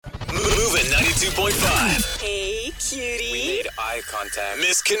92.5. Hey, cutie. We made eye contact.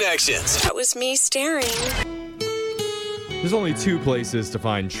 Misconnections. That was me staring. There's only two places to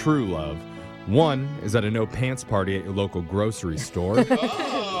find true love. One is at a no pants party at your local grocery store.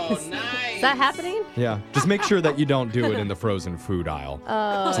 Oh, nice. Is that happening? Yeah, just make sure that you don't do it in the frozen food aisle.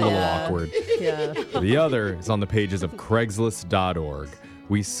 Oh, It's a little awkward. Yeah. The other is on the pages of Craigslist.org.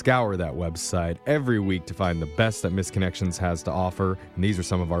 We scour that website every week to find the best that Misconnections has to offer, and these are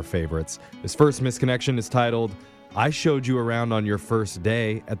some of our favorites. This first misconnection is titled, I showed you around on your first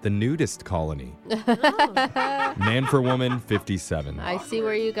day at the nudist colony. Man for woman, 57. I see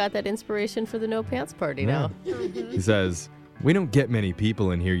where you got that inspiration for the no pants party now. He says, we don't get many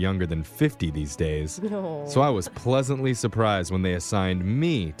people in here younger than 50 these days. No. So I was pleasantly surprised when they assigned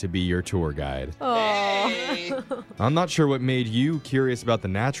me to be your tour guide. Hey. I'm not sure what made you curious about the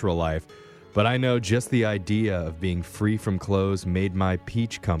natural life, but I know just the idea of being free from clothes made my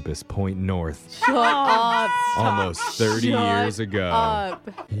peach compass point north Shut up. almost 30 years ago.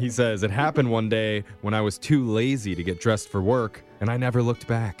 Up. He says, it happened one day when I was too lazy to get dressed for work, and I never looked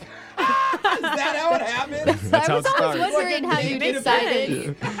back. Is that how it happened? That's how I it was always starts. wondering how you Naked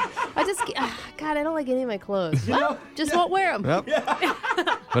decided. I just, God, I don't like any of my clothes. Well, just won't wear them. Yep.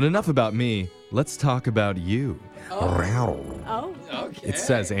 But enough about me. Let's talk about you. Oh. Okay. It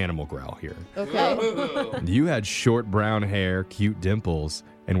says animal growl here. Okay. Ooh. You had short brown hair, cute dimples,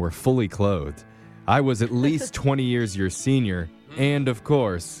 and were fully clothed. I was at least 20 years your senior, and of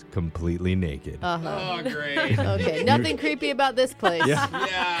course, completely naked. Uh-huh. Oh, great. Okay, nothing creepy about this place. Yeah.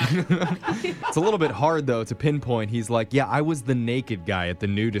 Yeah. It's a little bit hard, though, to pinpoint. He's like, yeah, I was the naked guy at the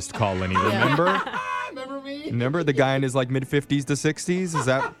nudist colony, remember? Remember me? Remember the guy in his, mid-50s to 60s? Is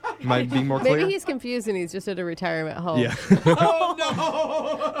that, might be more clear? Maybe he's confused and he's just at a retirement home. Yeah. Oh,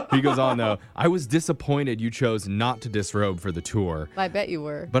 no. He goes on, though. I was disappointed you chose not to disrobe for the tour, I bet you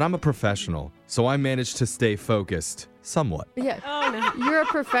were. but I'm a professional, so I managed to stay focused. Somewhat. Yeah. Oh, no. You're a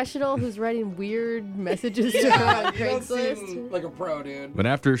professional who's writing weird messages to her Yeah, on you don't Craigslist. seem like a pro, dude. But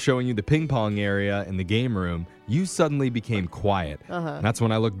after showing you the ping pong area and the game room, you suddenly became quiet. Uh-huh. That's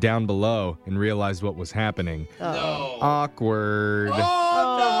when I looked down below and realized what was happening. No. Awkward. Oh,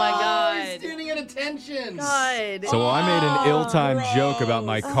 Oh, my no. God. He's standing at attention. God. So I made an ill-timed gross. joke about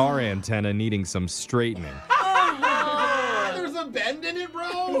my car antenna needing some straightening. There's a bend in it,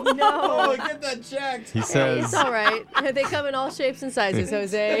 bro? No. Oh, get that checked. He It's says, all right. They come in all shapes and sizes,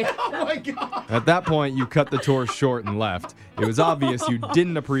 Jose. Oh, my God. at that point, you cut the tour short and left. It was obvious you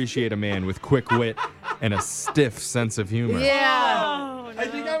didn't appreciate a man with quick wit and a stiff sense of humor. Yeah. Oh, I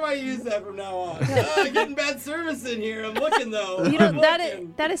think I might use that from now on. Getting bad service in here. I'm looking, though. You know, I'm that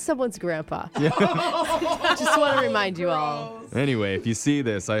looking. is someone's grandpa. Just want to remind you all. Anyway, if you see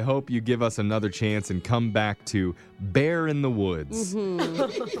this, I hope you give us another chance and come back to Bear in the Woods.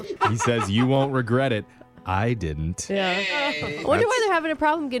 He says you won't regret it. I didn't. Yeah. Hey. I wonder why they're having a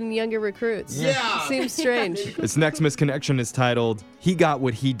problem getting younger recruits. Yeah. Seems strange. This next misconnection is titled, He Got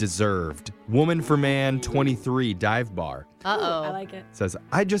What He Deserved. Woman for Man, 23, dive bar. Uh-oh. I like it. Says,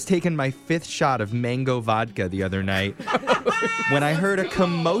 I'd just taken my 5th shot of mango vodka the other night when I heard a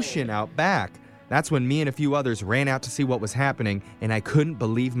commotion out back. That's when me and a few others ran out to see what was happening, and I couldn't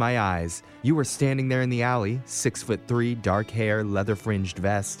believe my eyes. You were standing there in the alley, 6'3", dark hair, leather-fringed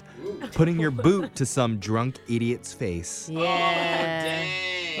vest, putting your boot to some drunk idiot's face. Yeah.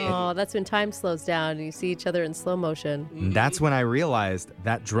 Dang. Oh, that's when time slows down and you see each other in slow motion. And that's when I realized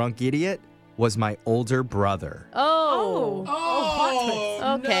that drunk idiot was my older brother. Oh.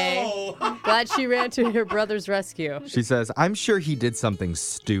 Oh, Okay. no. Glad she ran to her brother's rescue. She says, I'm sure he did something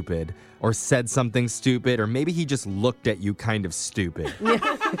stupid, or said something stupid, or maybe he just looked at you kind of stupid.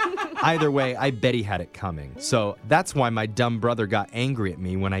 Either way, I bet he had it coming. So that's why my dumb brother got angry at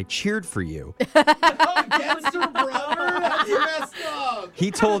me when I cheered for you. Against her brother? That's messed up. He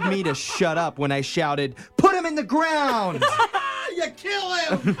told me to shut up when I shouted, put him in the ground! You kill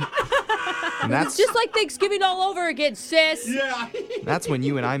him. And It's just like Thanksgiving all over again, sis. Yeah. that's when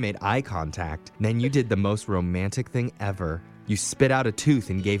you and I made eye contact. Then you did the most romantic thing ever. You spit out a tooth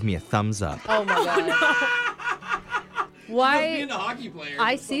and gave me a thumbs up. Oh my God. Why? Being a hockey player.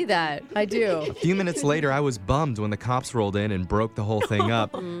 I see that. I do. A few minutes later, I was bummed when the cops rolled in and broke the whole thing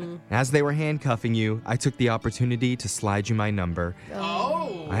up. As they were handcuffing you, I took the opportunity to slide you my number.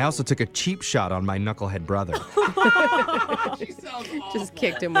 Oh. I also took a cheap shot on my knucklehead brother. She sounds awful. Just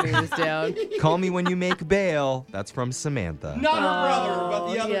kicked him when he was down. Call me when you make bail. That's from Samantha. Not her brother,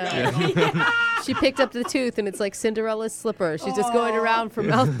 but the other yeah. guy. She picked up the tooth and it's like Cinderella's slipper. She's just going around from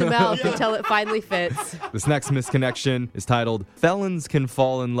mouth to mouth until it finally fits. This next misconnection is titled, Felons Can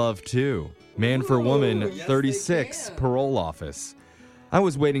Fall in Love Too. Man for woman, yes, 36, they can. parole office. I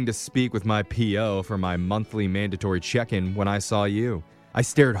was waiting to speak with my PO for my monthly mandatory check-in when I saw you. I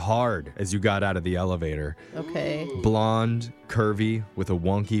stared hard as you got out of the elevator. Okay. Blonde, curvy, with a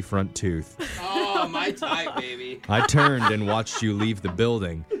wonky front tooth. Oh, my type, baby. I turned and watched you leave the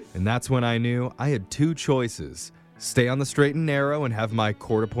building, and that's when I knew I had two choices. Stay on the straight and narrow and have my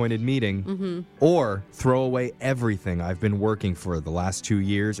court-appointed meeting, or throw away everything I've been working for the last 2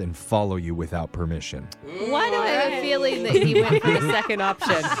 years and follow you without permission. Why do I have a feeling that he went for the second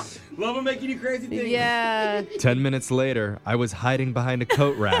option? Love him making you crazy things. Yeah. 10 minutes later, I was hiding behind a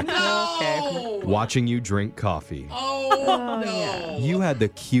coat rack, No! watching you drink coffee. Oh, no. You had the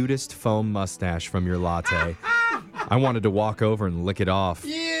cutest foam mustache from your latte. I wanted to walk over and lick it off.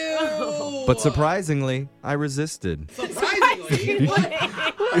 Ew. But surprisingly, I resisted. Surprisingly? What?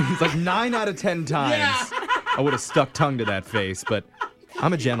 It's like 9 out of 10 times. Yeah. I would have stuck tongue to that face, but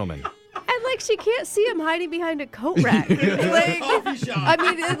I'm a gentleman. And like she can't see him hiding behind a coat rack. Like, Coffee shop. I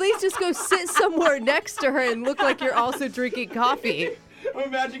mean, at least just go sit somewhere next to her and look like you're also drinking coffee. I'm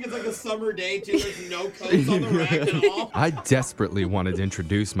imagining it's like a summer day, too. There's no coats on the rack at all. I desperately wanted to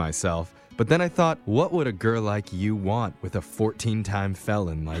introduce myself, but then I thought, what would a girl like you want with a 14-time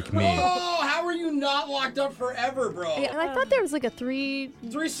felon like me? Oh, how are you not locked up forever, bro? Yeah, and I thought there was like a three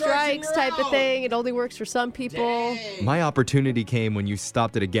Three strikes strikes and you're type of out. thing. It only works for some people. Dang. My opportunity came when you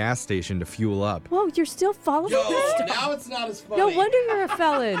stopped at a gas station to fuel up. Whoa, you're still following Yo, this stuff? now it's not as funny. No wonder you're a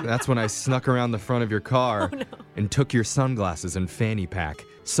felon. That's when I snuck around the front of your car and took your sunglasses and fanny pack.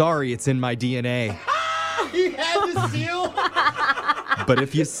 Sorry, it's in my DNA. He had to steal. But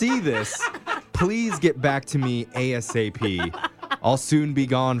if you see this, please get back to me ASAP. I'll soon be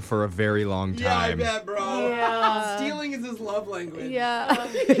gone for a very long Yeah, I time. bet, bro. Yeah. Stealing is his love language. Yeah.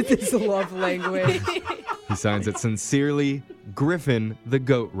 It's a love language. He signs it sincerely, Griffin the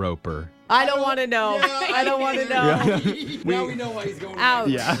Goat Roper. I don't want to know. Yeah, I don't want to know. Now we know why he's going. Ouch.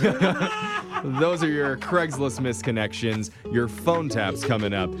 Yeah. Those are your Craigslist misconnections. Your phone taps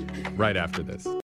coming up right after this.